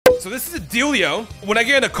So this is a dealio. When I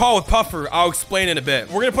get in a call with Puffer, I'll explain in a bit.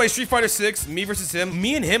 We're gonna play Street Fighter 6, me versus him.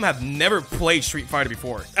 Me and him have never played Street Fighter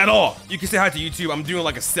before at all. You can say hi to YouTube. I'm doing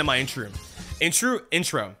like a semi-intro.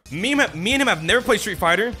 Intro. Me and him have never played Street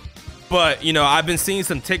Fighter, but you know, I've been seeing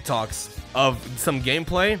some TikToks of some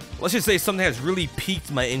gameplay. Let's just say something has really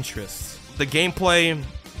piqued my interest. The gameplay,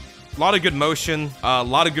 a lot of good motion, a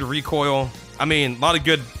lot of good recoil. I mean, a lot of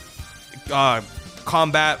good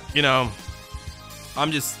combat, you know.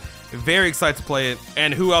 I'm just very excited to play it.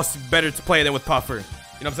 And who else better to play it than with Puffer? You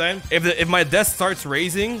know what I'm saying? If my desk starts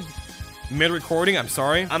raising mid-recording, I'm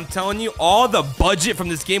sorry. I'm telling you, all the budget from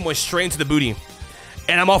this game went straight into the booty.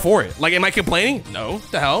 And I'm all for it. Like, am I complaining? No.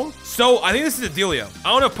 The hell? So, I think this is a dealio. I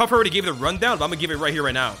don't know if Puffer already gave the rundown, but I'm gonna give it right here,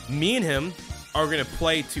 right now. Me and him are gonna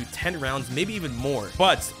play to 10 rounds, maybe even more.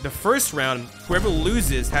 But the first round, whoever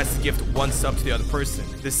loses has to gift 1 sub to the other person.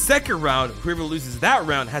 The second round, whoever loses that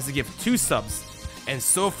round has to give 2 subs. And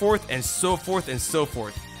so forth, and so forth, and so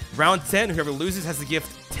forth. Round 10, whoever loses has to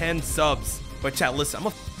gift 10 subs. But chat, listen, I'm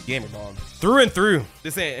a gamer, dog. Through and through.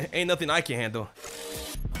 This ain't nothing I can handle.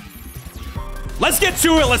 Let's get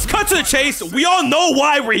to it. Let's cut to the chase. We all know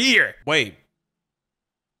why we're here. Wait.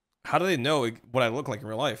 How do they know what I look like in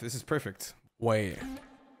real life? This is perfect. Wait.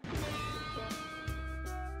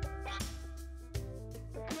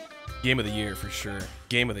 Game of the year for sure.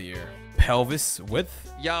 Game of the year. Pelvis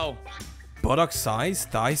width. Yo. Buttock size,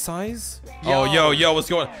 thigh size. Yo. Oh, yo, what's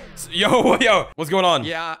going on? Yo, what's going on?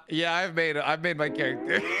 Yeah, I've made my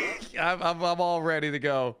character. I'm all ready to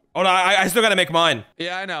go. Oh no, I still gotta make mine.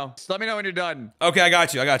 Yeah, I know. Just let me know when you're done. Okay, I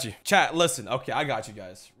got you. Chat, listen. Okay, I got you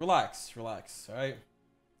guys. Relax. All right.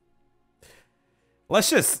 Let's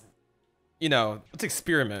just, you know, let's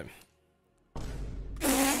experiment.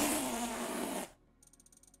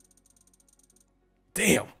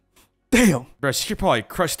 Damn. Bro, she could probably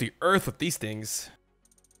crush the earth with these things.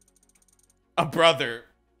 A brother.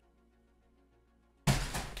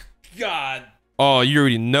 God. Oh, you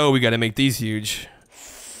already know we gotta make these huge.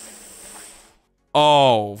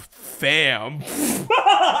 Oh, fam.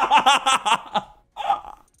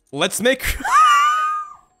 Let's make...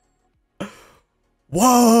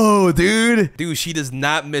 Whoa, dude. Dude, she does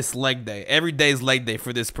not miss leg day. Every day is leg day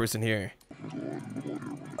for this person here.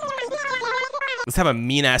 Let's have a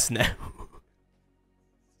mean ass now.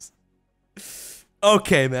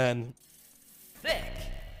 Okay, man. Sick.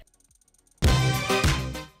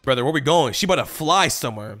 Brother, where we going? She about to fly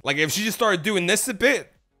somewhere. Like, if she just started doing this a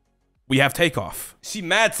bit, we have takeoff. She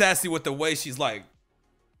mad sassy with the way she's like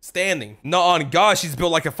standing. No, on God, she's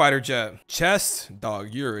built like a fighter jet. Chest,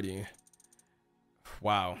 dog, you already.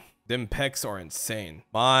 Wow, them pecs are insane.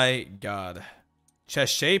 My God.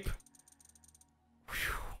 Chest shape.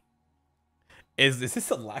 Whew. Is this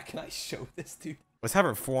a lot? Can I show this, dude? Let's have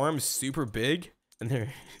her forearms super big. And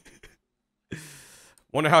there.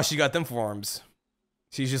 Wonder how she got them forearms.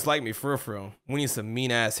 She's just like me, for real. We need some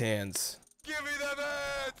mean ass hands. Give me them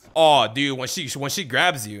hands. Oh, dude, when she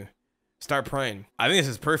grabs you, start praying. I think this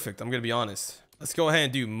is perfect. I'm gonna be honest. Let's go ahead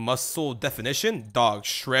and do muscle definition. Dog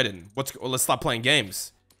shredding. Let's stop playing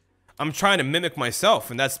games. I'm trying to mimic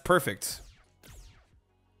myself, and that's perfect.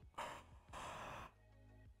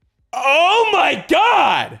 Oh my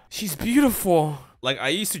God! She's beautiful. Like, I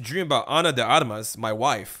used to dream about Ana de Armas, my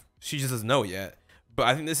wife. She just doesn't know it yet. But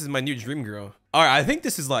I think this is my new dream girl. All right, I think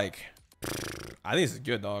this is like... I think this is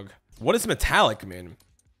good, dog. What is metallic, man?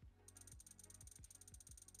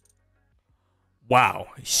 Wow.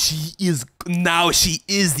 She is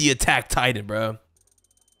the attack titan, bro.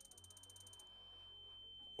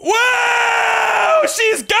 Wow!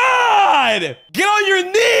 She's God! Get on your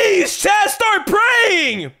knees, chat! Start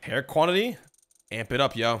praying! Hair quantity? Amp it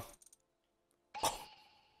up, yo.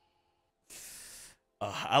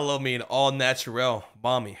 I love me an all natural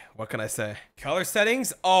mommy. What can I say? Color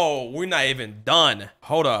settings? Oh, we're not even done.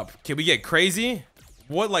 Hold up. Can we get crazy?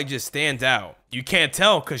 What like just stands out? You can't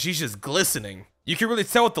tell because she's just glistening. You can really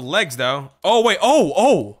tell with the legs though. Oh wait.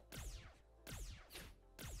 Oh.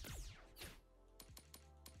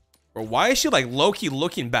 Bro, why is she like low-key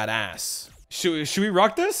looking badass? Should we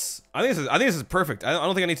rock this? I think this is perfect. I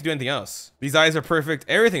don't think I need to do anything else. These eyes are perfect.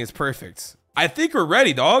 Everything is perfect. I think we're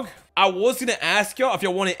ready, dog. I was gonna ask y'all if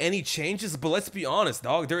y'all wanted any changes, but let's be honest,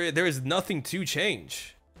 dog. There is nothing to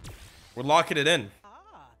change. We're locking it in.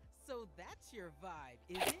 Ah, so that's your vibe,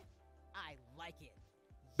 is it? I like it.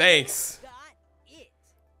 Thanks. Got it.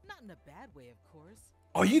 Not in a bad way, of course.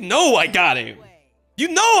 Oh, you know I got him. You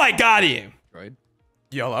know I got him. Right.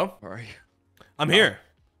 Hello. Where are you? I'm here.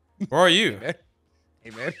 Where are you? Hey,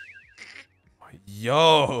 man.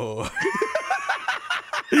 Yo.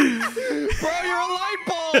 Bro, you're a light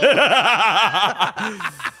bulb.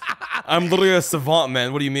 I'm literally a savant,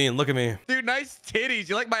 man. What do you mean? Look at me. Dude, nice titties.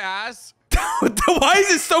 You like my ass? Why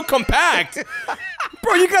is it so compact?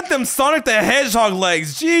 Bro, you got them Sonic the Hedgehog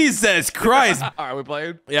legs. Jesus Christ. All right, we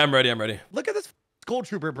playing? Yeah, I'm ready. I'm ready. Look at this Gold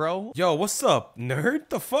Trooper, bro. Yo, what's up, nerd?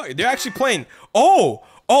 The fuck? They're actually playing. Oh,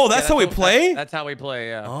 that's how we play? That's how we play,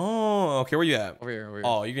 yeah. Oh, okay. Where you at? Over here, over here.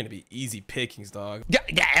 Oh, you're going to be easy pickings, dog.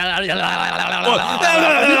 Ready?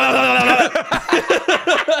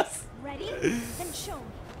 Then show me.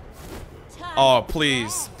 Time. Oh,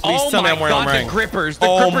 please. Please tell me I'm wearing God, I'm wearing. the grippers. The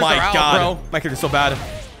Oh grippers my are out, god. bro. My character's so bad.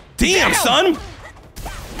 Damn, son.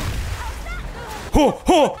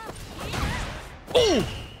 Oh.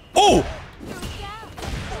 Oh.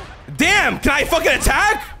 Damn, can I fucking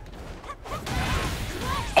attack?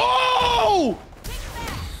 Oh!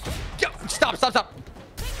 Stop.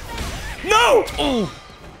 No. Oh!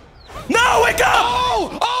 No, wake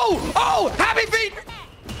up. Oh! Happy feet!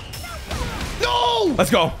 No! Let's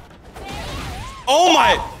go. Oh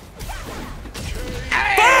my.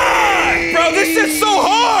 Hey! Bro, this shit's so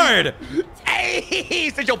hard. Hey!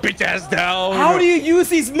 Sit your bitch ass down. How do you use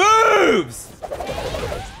these moves?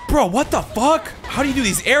 Bro, what the fuck? How do you do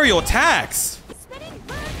these aerial attacks?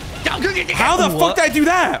 How the fuck did I do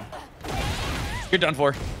that? You're done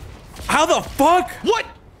for. How the fuck? What?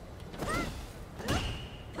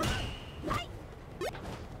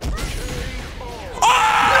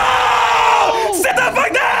 Oh! Sit the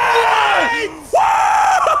fuck down!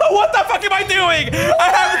 Whoa! What the fuck am I doing? I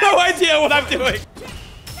have no idea what I'm doing.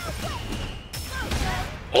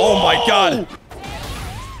 Oh my god.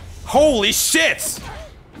 Holy shit.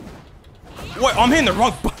 What? I'm hitting the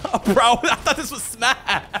wrong button, bro. I thought this was Smash.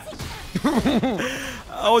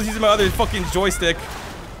 I was using my other fucking joystick.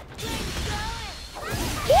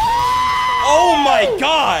 Oh my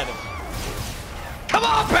god. Come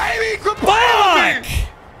on, baby! Quit Fuck! playing with me!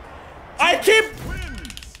 I keep...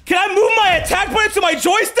 Can I move my attack button to my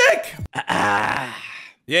joystick?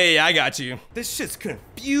 Yeah, I got you. This shit's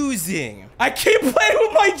confusing. I keep playing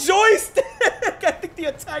with my joystick. I think the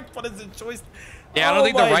attack button is a joystick. Yeah, I don't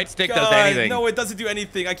think the right stick does anything. No, it doesn't do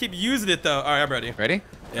anything. I keep using it though. All right, I'm ready. Ready?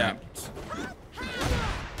 Yeah.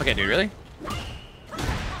 Okay, dude, really?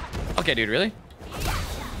 Okay, dude, really?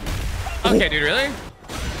 Okay, dude, really?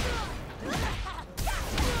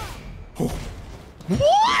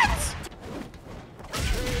 What?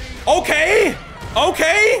 Okay.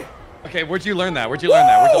 Okay, where'd you learn that? Where'd you learn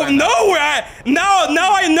that? Oh no! Now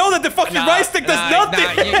I know that the fucking right stick does nothing.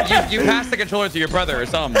 You passed the controller to your brother or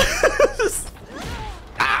something.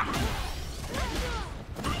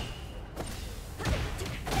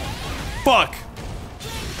 Fuck.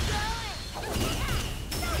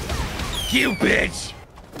 You bitch!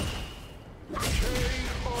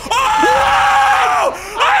 Oh!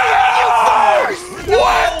 You first!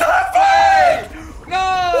 What the fuck?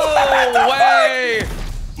 No way!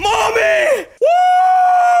 Mommy!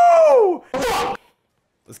 Woo!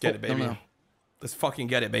 Let's get it, baby. no. Let's fucking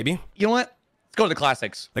get it, baby. You know what? Let's go to the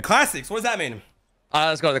classics. The classics. What does that mean?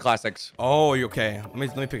 Let's go to the classics. Oh, you okay?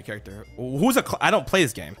 Let me pick a character. Who's a? I don't play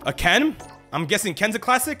this game. A Ken? I'm guessing Ken's a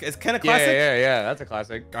classic. Is Ken a classic? Yeah. That's a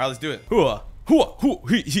classic. All right, let's do it. Hoo,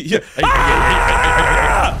 he.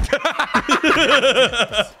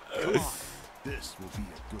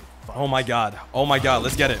 Oh my god.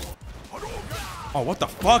 Let's get it. Oh, what the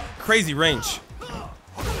fuck? Crazy range.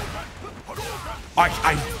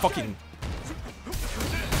 I fucking.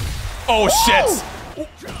 Oh shit.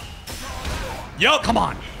 Yup. Come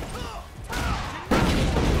on.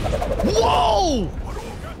 Whoa!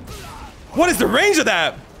 What is the range of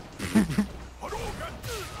that?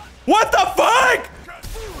 What the fuck?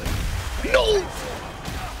 No!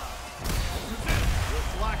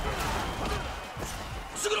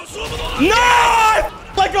 No!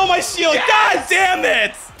 Let go of my shield. Yes! God damn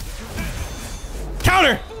it!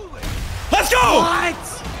 Counter. Let's go.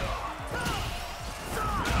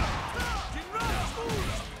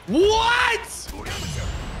 What?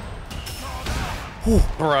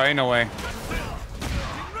 Bro, ain't no way.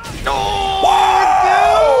 No!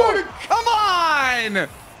 Whoa! Dude, come on!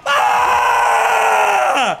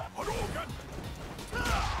 Ah!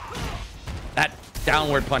 That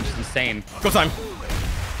downward punch is insane. Go time.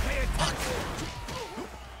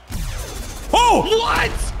 Oh!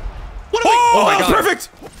 What? What are we? Oh, Oh my that was god. perfect.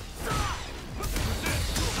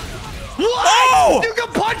 What? Oh! You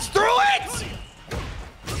can punch through it?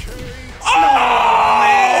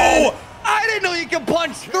 Oh! I didn't know you could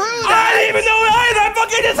punch through I that. didn't even know it either. I'm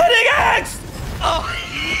fucking just hitting X. Oh,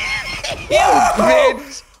 Whoa! you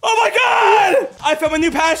bitch. Oh my god! I found a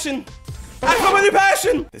new passion.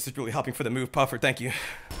 This is really helping for the move, Puffer. Thank you.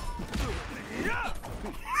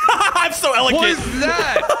 I'm so elegant. What is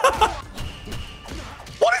that?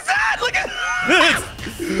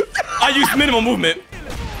 just minimal movement.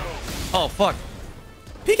 Oh, fuck.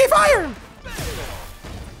 PK fire!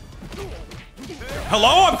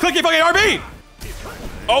 Hello? I'm clicking fucking RB!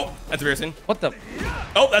 Oh, that's embarrassing. What the?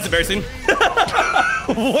 Oh, that's embarrassing.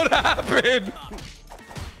 What happened?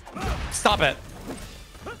 Stop it.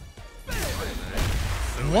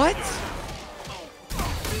 What?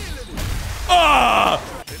 Ah!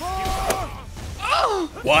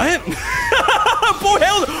 What? Boy,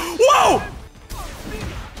 hell. Whoa!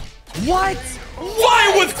 What?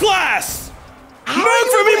 Fly with class! Move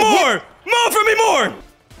for me more! Move for me more!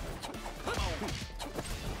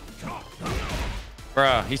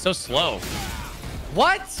 Bruh, he's so slow.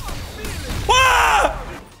 What?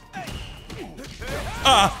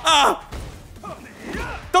 Ah!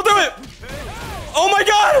 Don't do it! Oh my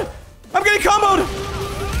god! I'm getting comboed!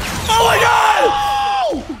 Oh my god!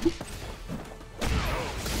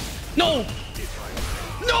 No!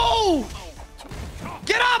 No!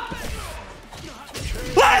 Get up!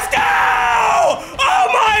 Let's go! Oh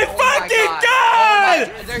my fucking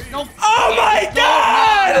god! There's no. Oh my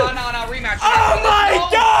god! No, rematch. Oh my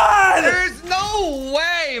god! There's no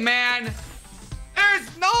way, man.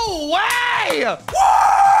 There's no way.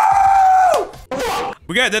 Woo!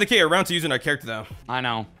 We gotta dedicate a round to using our character though. I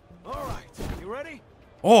know. All right, you ready?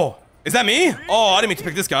 Oh, is that me? Oh, I didn't mean to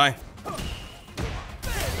pick this guy.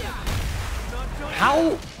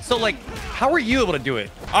 How? So like, how are you able to do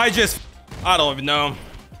it, I don't even know.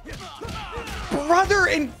 brother?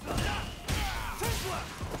 And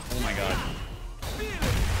oh my god.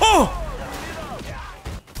 Oh!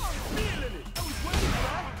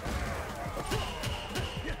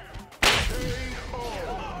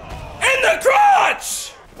 In the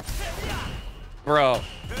crotch! Bro.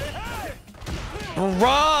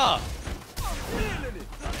 Bruh.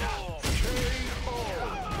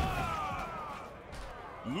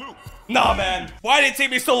 Nah, man. Why did it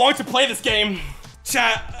take me so long to play this game?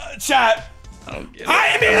 Chat.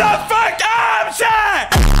 Hire me the fuck up,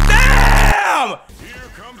 chat! Damn! Here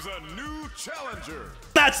comes a new challenger.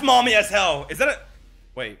 That's mommy as hell. Is that a...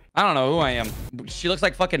 Wait. I don't know who I am. She looks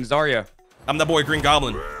like fucking Zarya. I'm that boy Green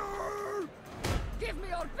Goblin. Give me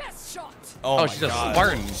your best shot. Oh, my she's a God.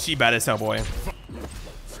 Spartan. She bad as hell, boy.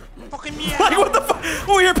 Fucking meow. Like, what the fuck?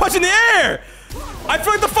 Oh, you're punching the air! I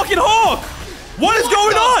feel like the fucking Hulk! What is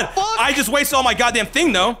going on? fuck? I just wasted all my goddamn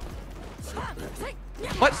thing, though.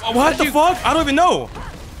 What? What the fuck? I don't even know.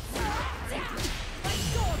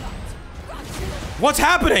 What's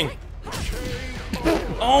happening?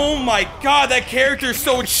 Oh my god, that character's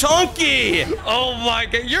so chunky! Oh my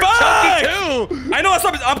god, you're Fuck! chunky too! I know, I'm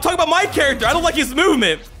talking about my character. I don't like his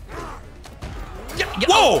movement.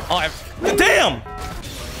 Whoa! Oh, Damn!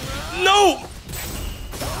 No!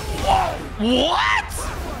 what?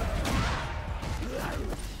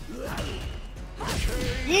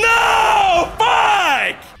 No!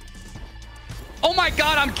 Fuck! Oh my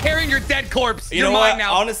god, I'm carrying your dead corpse. You You're know mine what?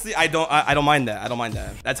 now. Honestly, I don't mind that. I don't mind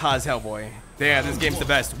that. That's hot as hell, boy. Damn, this game's the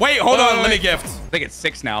best. Wait, hold on. Let me gift. I think it's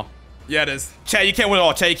 6 now. Yeah, it is. Chat, you can't win it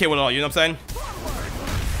all. Chat, you can't win it all. You know what I'm saying?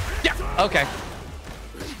 Yeah, okay.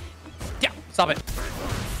 Yeah, stop it.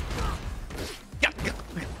 Yeah,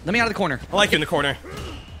 let me out of the corner. I like you in the corner.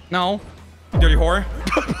 No. Dirty whore.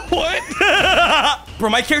 What? Bro,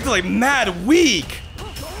 my character's like mad weak.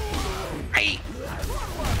 Hey.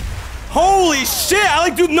 Holy shit, I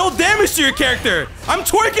like do no damage to your character. I'm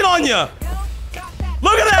twerking on you.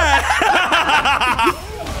 Look at that.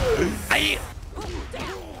 Hey.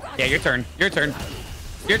 Yeah, your turn. Your turn.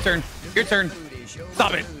 Your turn. Your turn.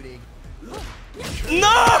 Stop it.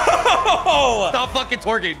 No! Stop fucking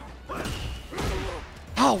twerking.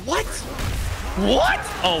 Oh, what? What?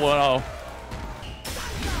 Oh, wow.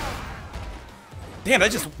 Damn,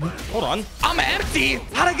 that just... Hold on. I'm empty.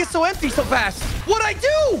 How'd I get so empty so fast? What'd I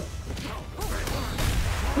do?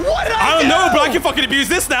 What did I do? I don't know, but I can fucking abuse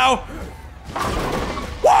this now.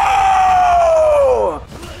 Whoa!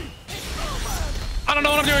 I don't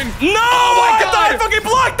know what I'm doing. No! Oh my I God! thought I fucking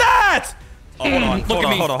blocked that! Oh, hold on. Look Hold at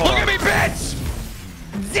on, me. hold on, Look hold at on. me, bitch.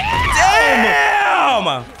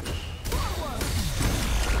 Damn!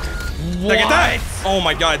 Did I get that? What? Oh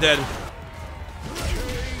my god, I did.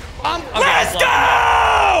 Okay, Let's go!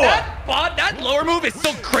 That lower move is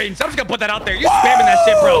so cringe. I'm just gonna put that out there. You're spamming that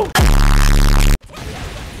shit, bro.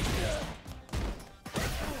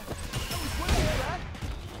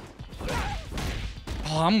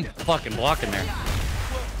 Oh, I'm fucking blocking there.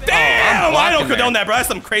 Damn! I don't blocking condone there. that, bro. That's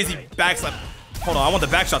some crazy backslap. Hold on, I want the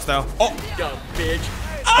back shots though. Oh! Go, bitch.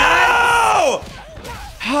 Oh!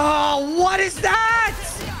 Oh, what is that?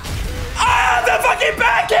 Ah, the fucking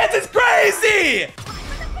backhands is crazy!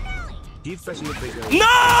 No!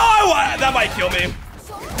 That might kill me.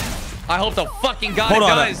 I hope the fucking god Hold it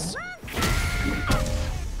on. does.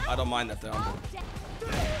 I don't mind that though.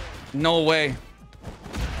 No way.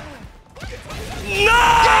 No!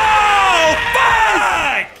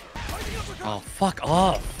 Fuck! Oh, fuck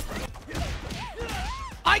off.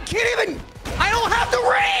 I can't even. I don't have the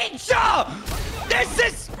range. This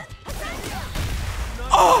is.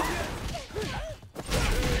 Oh!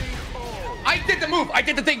 I did the move. I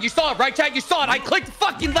did the thing. You saw it, right, Chad? You saw it. I clicked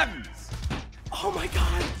fucking left. Oh my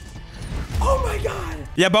god. Oh my god.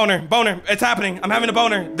 Yeah, boner. Boner. It's happening. I'm having a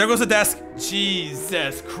boner. There goes the desk.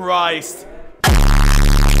 Jesus Christ.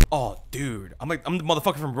 Oh, dude. I'm the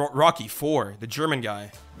motherfucker from Rocky 4, the German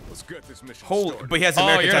guy. Let's get this mission Holy, started. but he has an Oh,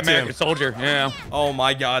 American you're an tattoo. American soldier. Yeah. Oh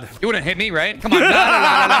my god. You wouldn't hit me, right? Come on. No.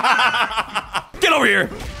 Get over here.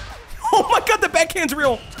 Oh my god, the backhand's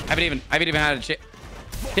real. I haven't even had a chance.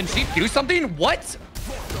 Can she do something? What?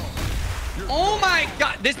 Oh my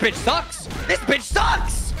god. This bitch sucks. This bitch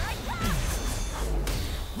sucks.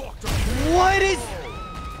 What is...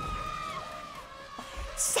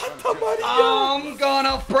 Santa Maria. I'm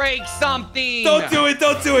gonna break something. Don't do it.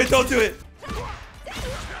 Don't do it. Don't do it.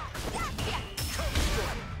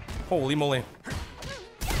 Holy moly.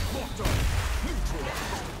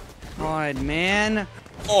 God, man.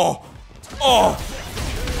 Oh. Oh.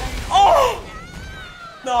 Oh.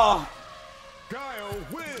 No. Guile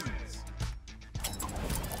wins.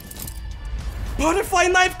 Butterfly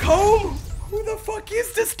knife comb? Who the fuck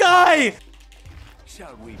is this guy?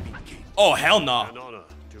 Shall we begin? Oh, hell no. An honor,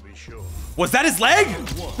 to be sure. Was that his leg?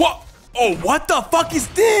 What? Oh, what the fuck is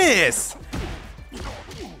this?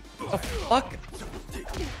 Fuck.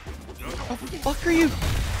 What the fuck are you?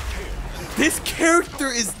 This character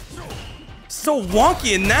is so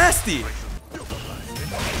wonky and nasty.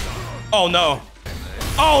 Oh no.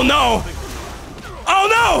 Oh no. Oh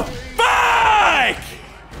no. Fuck!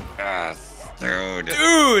 Yes, dude.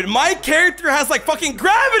 Dude, my character has like fucking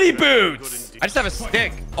gravity boots. I just have a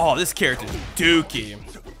stick. Oh, this character's dookie.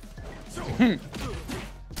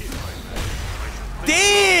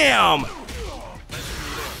 Damn!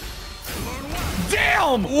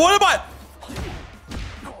 Damn! What about...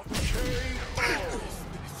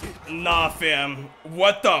 Nah, fam.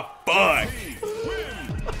 What the fuck?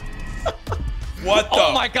 What the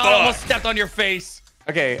Oh my god, I fuck? almost stepped on your face.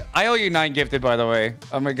 Okay, I owe you 9 gifted, by the way.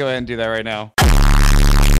 I'm gonna go ahead and do that right now.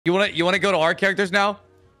 You wanna go to our characters now?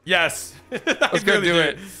 Yes. Let's go do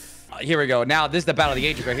it. Here we go. Now, this is the battle of the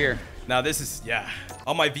ages right here. Now this is, yeah.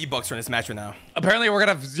 All my V-Bucks are in this match right now. Apparently, we're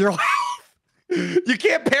gonna have 0 You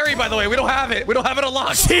can't parry, by the way. We don't have it. We don't have it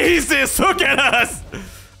unlocked. Jesus, look at us.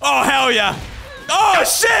 Oh, hell yeah. Oh,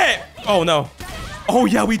 shit. Oh, no. Oh,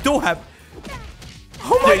 yeah, we don't have...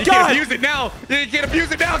 Oh, my You God. can't abuse it now. You can't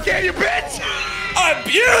abuse it now, can you, bitch?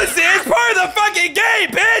 Abuse it? It's part of the fucking game,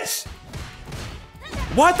 bitch.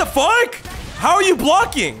 What the fuck? How are you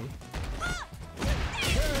blocking?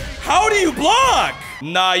 How do you block?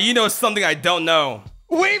 Nah, you know something I don't know.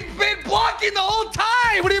 We've been blocking the whole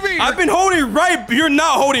time. What do you mean? I've been holding right. You're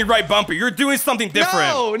not holding right bumper. You're doing something different.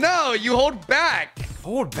 No, no, you hold back.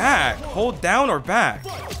 Hold back. Hold down or back.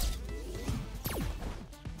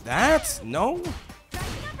 That's no.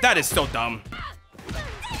 That is so dumb.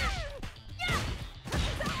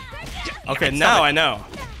 Okay, now I know.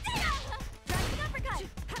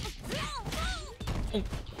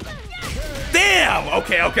 Damn.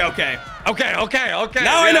 Okay. Okay.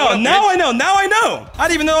 Now I know. Now I know. Now I know. I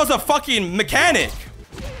didn't even know it was a fucking mechanic.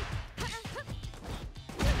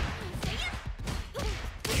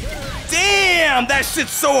 Damn, that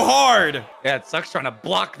shit's so hard. Yeah, it sucks trying to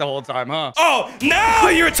block the whole time, huh? Oh, now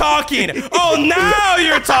you're talking. Oh, now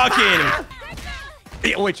you're talking.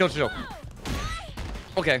 Yeah, wait, chill.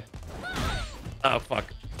 Okay. Oh, fuck.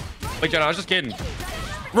 Wait, John, I was just kidding.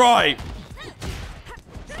 Right.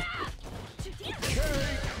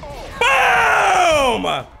 Boom!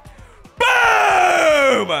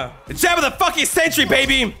 Boom! Jab of the fucking century,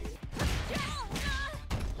 baby.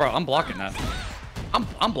 Bro, I'm blocking that.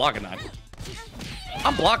 I'm blocking that.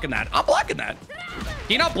 I'm blocking that. Can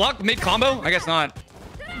you not block mid combo? I guess not.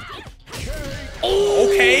 Oh,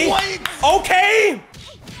 Okay. What? Okay.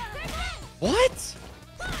 What?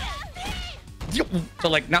 So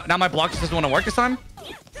like now my block just doesn't want to work this time?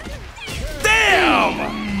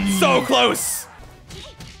 Damn! So close.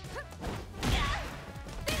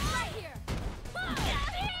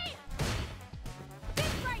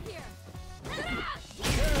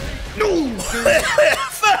 No!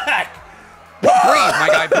 Fuck. Breathe, my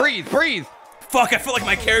guy. Breathe. Fuck, I felt like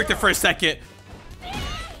my character for a second.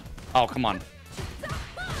 Oh, come on.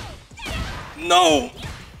 No.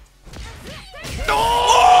 No!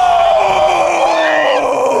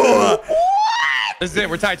 This is it.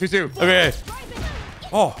 We're tied 2-2. Okay.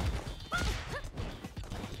 Oh.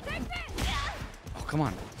 Oh, come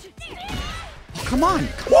on. Oh, come on.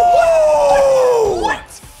 Whoa!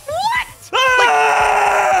 What? What?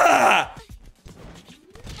 Ah!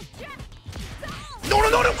 No, no,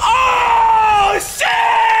 no, no. Oh,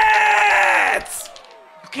 shit!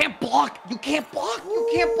 You can't block. You can't block. You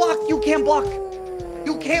can't block. You can't block.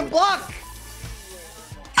 You can't block.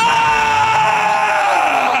 Ah!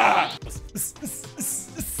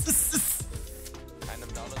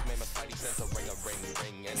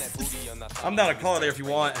 I'm down to call it there if you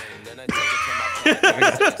want. You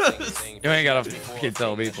ain't gotta fucking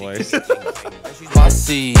tell me, boys.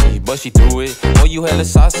 Bossy, but she threw it. Oh, you hella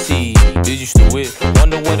saucy. Did you stew it?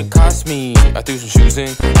 Wonder what it cost me. I threw some shoes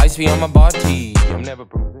in. Ice be on my body. I'm never.